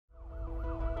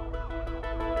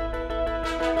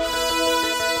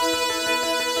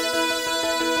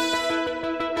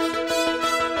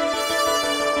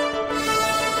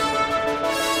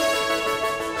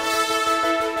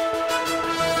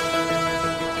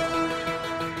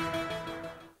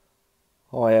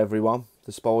Hi everyone,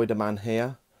 the Spiderman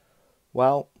here.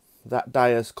 Well, that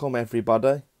day has come,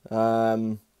 everybody. I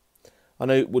knew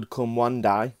it would come one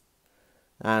day,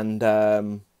 and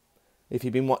if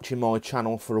you've been watching my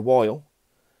channel for a while,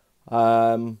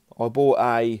 I bought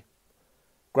a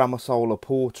Grammosola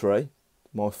portrait,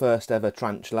 my first ever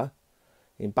tarantula,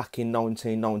 back in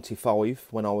 1995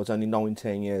 when I was only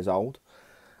 19 years old,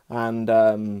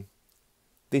 and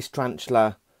this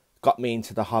tarantula got me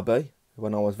into the hobby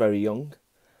when I was very young.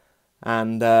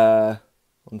 And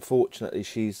unfortunately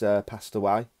she's passed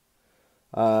away.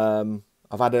 I've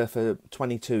had her for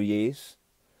 22 years.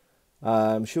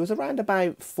 She was around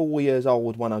about 4 years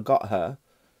old when I got her.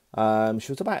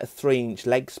 She was about a 3-inch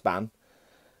leg span,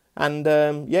 and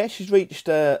yeah, she's reached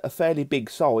a fairly big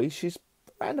size. She's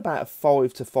around about a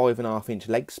 5 to 5.5 inch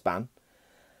leg span,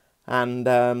 and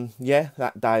yeah,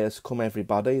 that day has come,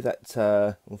 everybody,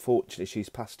 that unfortunately she's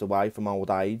passed away from old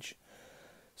age.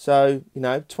 So,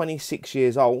 26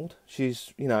 years old,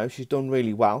 she's done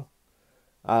really well.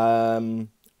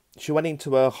 She went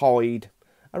into her hide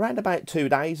around about 2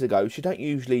 days ago. She don't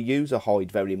usually use her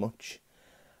hide very much.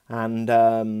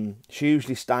 And she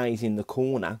usually stays in the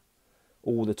corner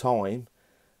all the time.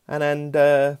 And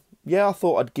yeah, I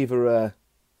thought I'd give her a,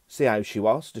 see how she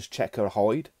was, just check her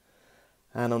hide.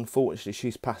 And unfortunately,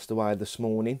 she's passed away this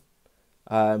morning.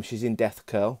 She's in death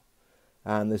curl,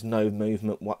 and there's no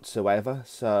movement whatsoever.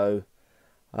 So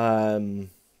I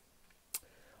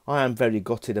am very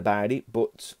gutted about it,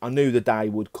 but I knew the day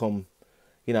would come.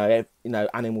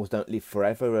 Animals don't live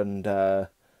forever, and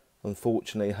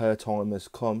unfortunately her time has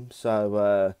come.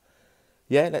 So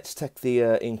yeah, let's take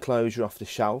the enclosure off the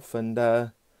shelf, and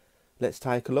let's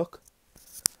take a look.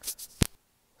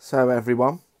 So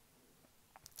everyone,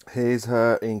 here's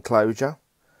her enclosure,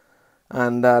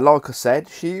 and like I said,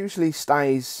 she usually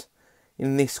stays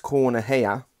in this corner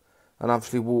here, and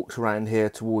obviously walks around here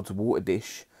towards the water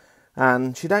dish,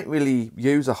 and she don't really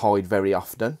use a hide very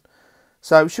often.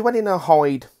 So she went in her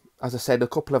hide, as I said, a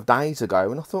couple of days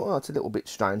ago, and I thought, oh, it's a little bit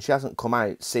strange, she hasn't come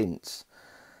out since.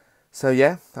 So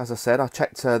yeah, as I said, I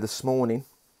checked her this morning,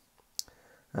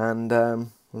 and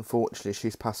unfortunately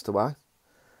she's passed away.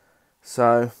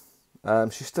 So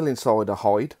she's still inside her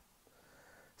hide,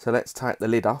 so let's take the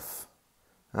lid off,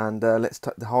 and let's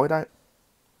take the hide out.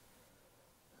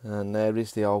 And there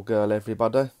is the old girl,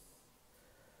 everybody.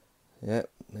 Yep,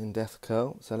 in death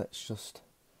curl. So let's just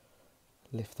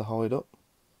lift the hide up.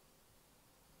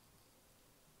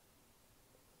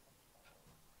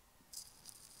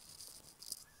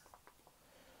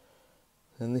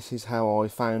 And this is how I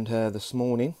found her this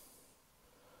morning.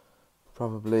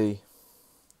 Probably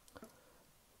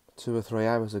 2 or 3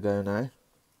 hours ago now.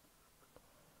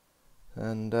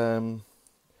 And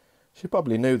she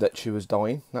probably knew that she was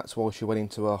dying. That's why she went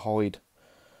into her hide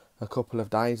a couple of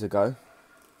days ago.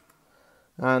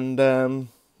 And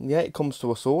yeah, it comes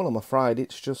to us all, I'm afraid.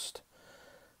 It's just,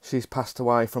 she's passed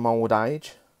away from old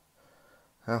age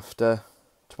after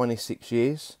 26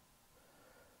 years.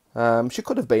 She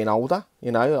could have been older,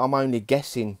 I'm only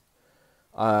guessing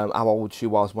how old she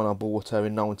was when I bought her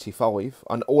in 95.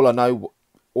 And all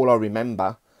I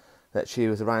remember, that she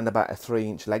was around about a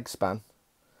 3-inch leg span.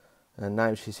 And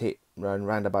now she's hit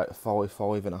around about a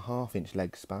 5.5 inch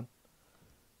leg span.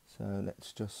 So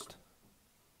let's just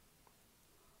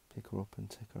pick her up and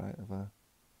take her out of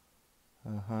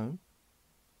her home.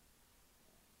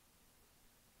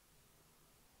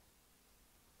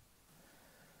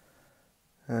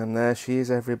 And there she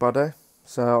is, everybody.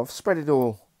 So I've spread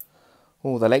all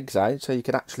the legs out so you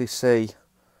can actually see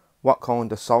what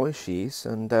kind of size she is.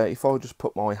 And if I just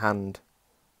put my hand,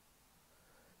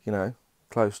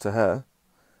 close to her,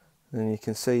 then you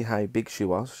can see how big she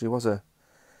was. She was a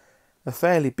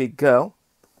fairly big girl.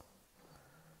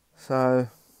 So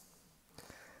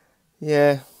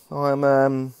yeah,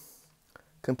 I'm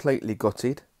completely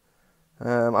gutted.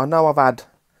 I know I've had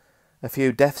a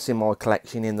few deaths in my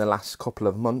collection in the last couple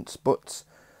of months, but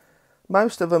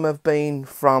most of them have been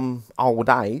from old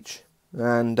age,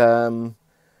 and I'm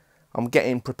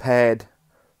getting prepared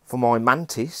for my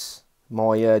mantis,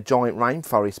 my giant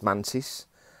rainforest mantis.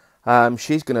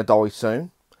 She's going to die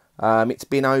soon. It's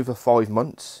been over 5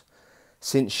 months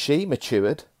since she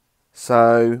matured,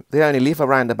 so they only live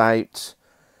around about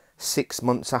 6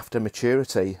 months after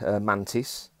maturity,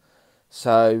 mantis.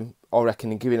 So I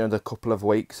reckon give it another couple of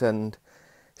weeks and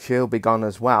she'll be gone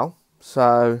as well.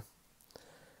 So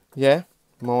yeah,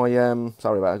 my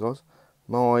sorry about that, guys.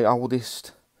 My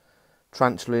oldest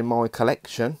tarantula in my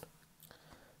collection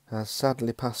has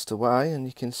sadly passed away, and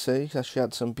you can see that she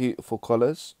had some beautiful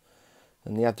colours,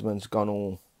 and the abdomen's gone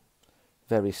all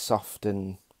very soft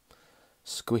and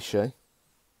squishy.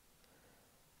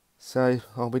 So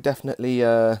I'll be definitely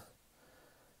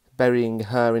burying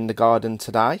her in the garden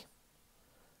today.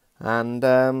 And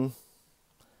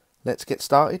let's get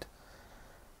started.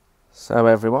 So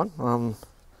everyone, I'm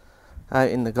out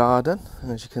in the garden,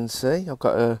 as you can see. I've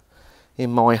got her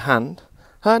in my hand.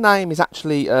 Her name is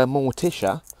actually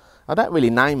Morticia. I don't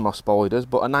really name my spiders,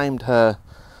 but I named her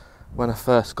when I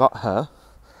first got her.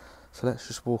 So let's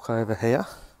just walk over here.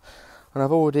 And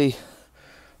I've already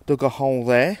dug a hole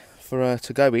there for her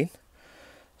to go in.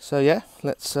 So yeah,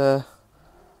 let's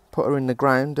put her in the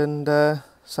ground and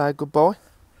say goodbye.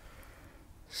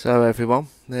 So everyone,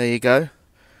 there you go.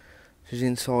 She's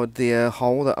inside the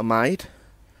hole that I made.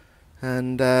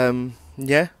 And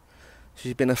yeah,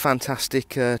 she's been a fantastic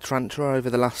tarantula over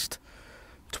the last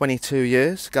 22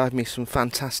 years. Gave me some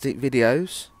fantastic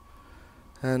videos.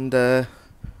 And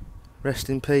rest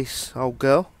in peace, old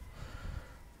girl.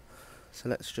 So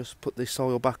let's just put the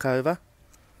soil back over.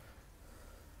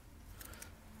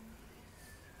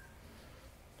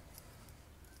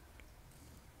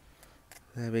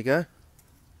 There we go.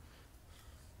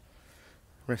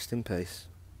 Rest in peace.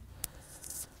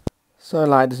 So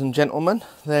ladies and gentlemen,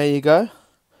 there you go.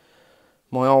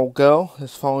 My old girl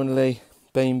has finally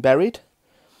been buried.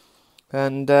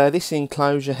 And this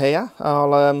enclosure here,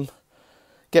 I'll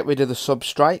get rid of the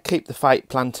substrate, keep the fake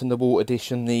plant and the water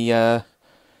dish and the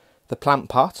plant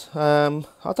pot. I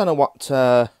don't know what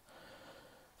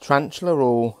tarantula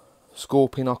or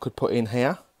scorpion I could put in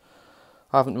here.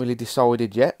 I haven't really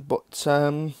decided yet, but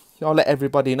I'll let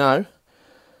everybody know.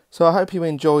 So I hope you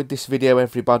enjoyed this video,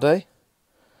 everybody.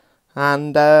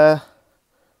 And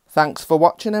thanks for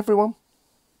watching, everyone.